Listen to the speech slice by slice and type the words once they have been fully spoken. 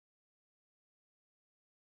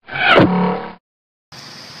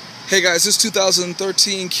Hey guys, this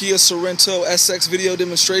 2013 Kia Sorento SX video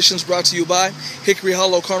demonstration is brought to you by Hickory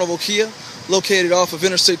Hollow Carnival Kia, located off of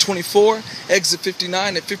Interstate 24, exit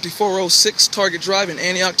 59 at 5406 Target Drive in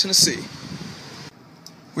Antioch, Tennessee.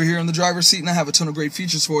 We're here in the driver's seat and I have a ton of great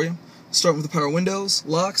features for you. Starting with the power windows,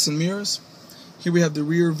 locks, and mirrors. Here we have the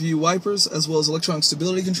rear view wipers as well as electronic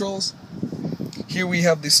stability controls. Here we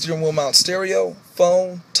have the steering wheel mount stereo,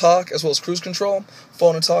 phone, talk, as well as cruise control.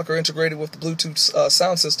 Phone and talk are integrated with the Bluetooth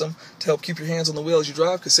sound system to help keep your hands on the wheel as you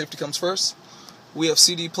drive, because safety comes first. We have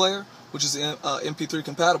CD player, which is MP3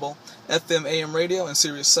 compatible, FM, AM radio, and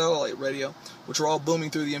Sirius satellite radio, which are all booming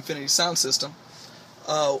through the Infinity sound system.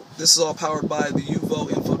 This is all powered by the UVO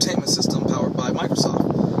infotainment system, powered by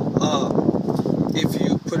Microsoft. If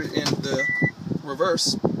you put it in the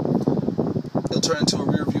reverse, it'll turn into a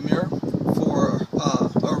rear view mirror for a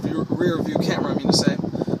rear view camera,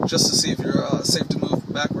 just to see if you're safe to move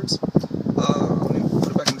backwards. Let me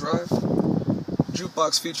put it back in drive.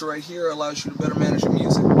 Jukebox feature right here allows you to better manage your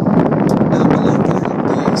music. Down below we have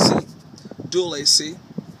the AC, dual AC.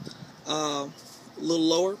 A little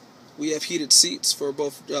lower we have heated seats for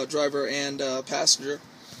both driver and passenger.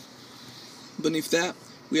 Beneath that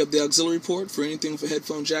we have the auxiliary port for anything with a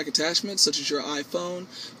headphone jack attachment, such as your iPhone,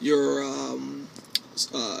 your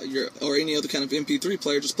or any other kind of MP3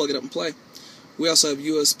 player. Just plug it up and play. We also have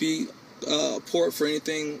USB port for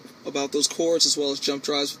anything about those cords, as well as jump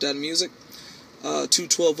drives with data music. Two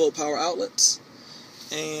 12-volt power outlets,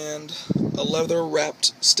 and a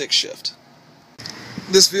leather-wrapped stick shift.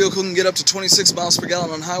 This vehicle can get up to 26 miles per gallon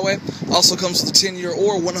on highway. Also comes with a 10-year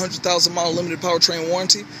or 100,000-mile limited powertrain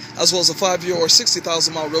warranty, as well as a 5-year or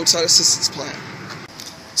 60,000-mile roadside assistance plan.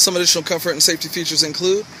 Some additional comfort and safety features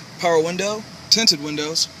include power window, tinted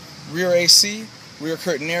windows, rear AC, rear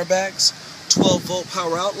curtain airbags, 12-volt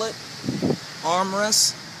power outlet,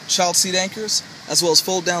 armrests, child seat anchors, as well as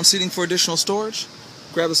fold-down seating for additional storage.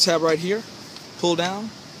 Grab this tab right here, pull down,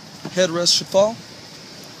 headrest should fall,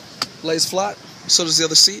 lays flat, so does the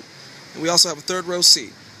other seat. And we also have a third row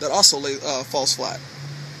seat that also falls flat.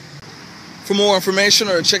 For more information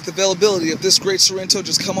or to check the availability of this great Sorento,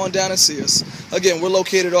 just come on down and see us. Again, we're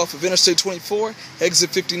located off of Interstate 24, exit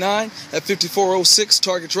 59 at 5406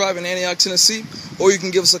 Target Drive in Antioch, Tennessee, or you can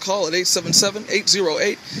give us a call at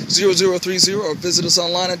 877-808-0030 or visit us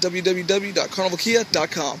online at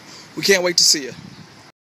www.carnivalkia.com. We can't wait to see you.